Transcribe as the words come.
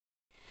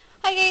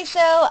Hi guys,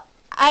 so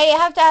I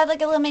have to add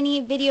like a little mini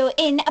video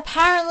in.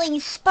 Apparently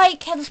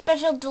Spike has a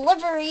special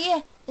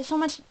delivery. There's so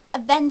much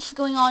events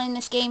going on in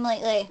this game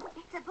lately.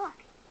 It's a book,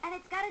 and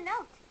it's got a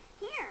note.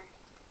 Here.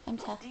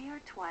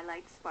 Dear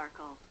Twilight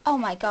Sparkle. Oh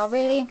my god,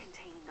 really? The spell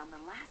contained on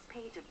the last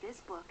page of this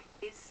book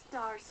is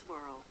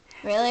Starswirl.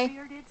 Really? The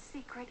bearded,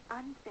 secret,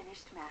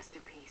 unfinished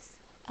masterpiece.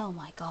 Oh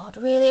my god,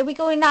 really? Are we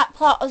going that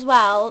plot as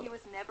well? He was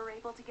never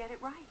able to get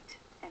it right,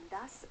 and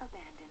thus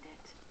abandoned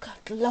it.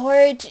 Good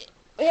lord.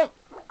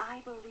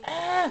 I believe you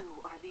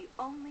are the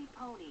only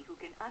pony who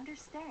can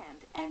understand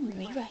And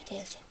rewrite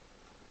it.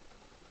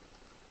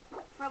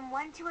 From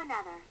one to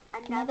another.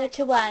 Another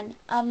to one.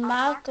 A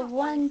mark of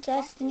one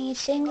destiny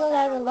singled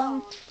out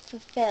alone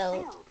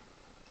fulfilled.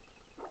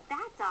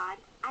 That's odd.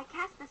 I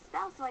cast the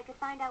spell so I could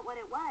find out what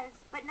it was,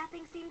 but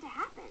nothing seemed to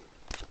happen.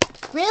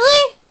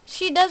 Really?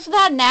 She does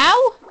that now?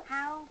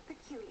 How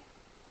peculiar.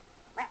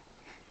 Well,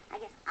 I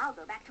guess I'll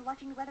go back to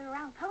watching the weather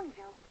around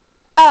Ponyville.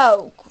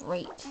 Oh,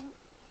 great. And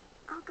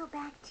I'll go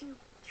back to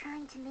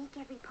trying to make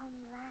every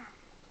pony laugh.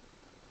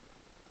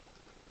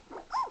 Ooh,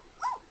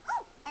 ooh,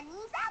 ooh. And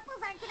these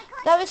apples aren't gonna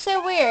collect. That was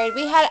so weird.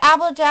 We had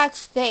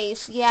Applejack's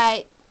face. Yeah,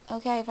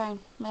 okay, fine.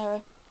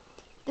 Whatever.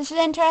 This is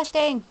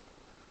interesting.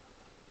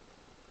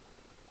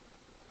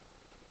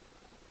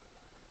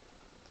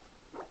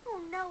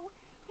 Oh no,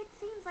 it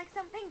seems like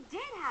something did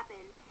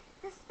happen.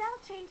 The spell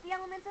changed the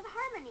elements of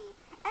harmony,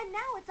 and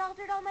now it's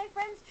altered all my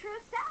friends' true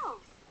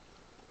selves.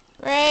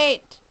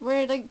 Great.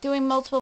 We're like doing multiple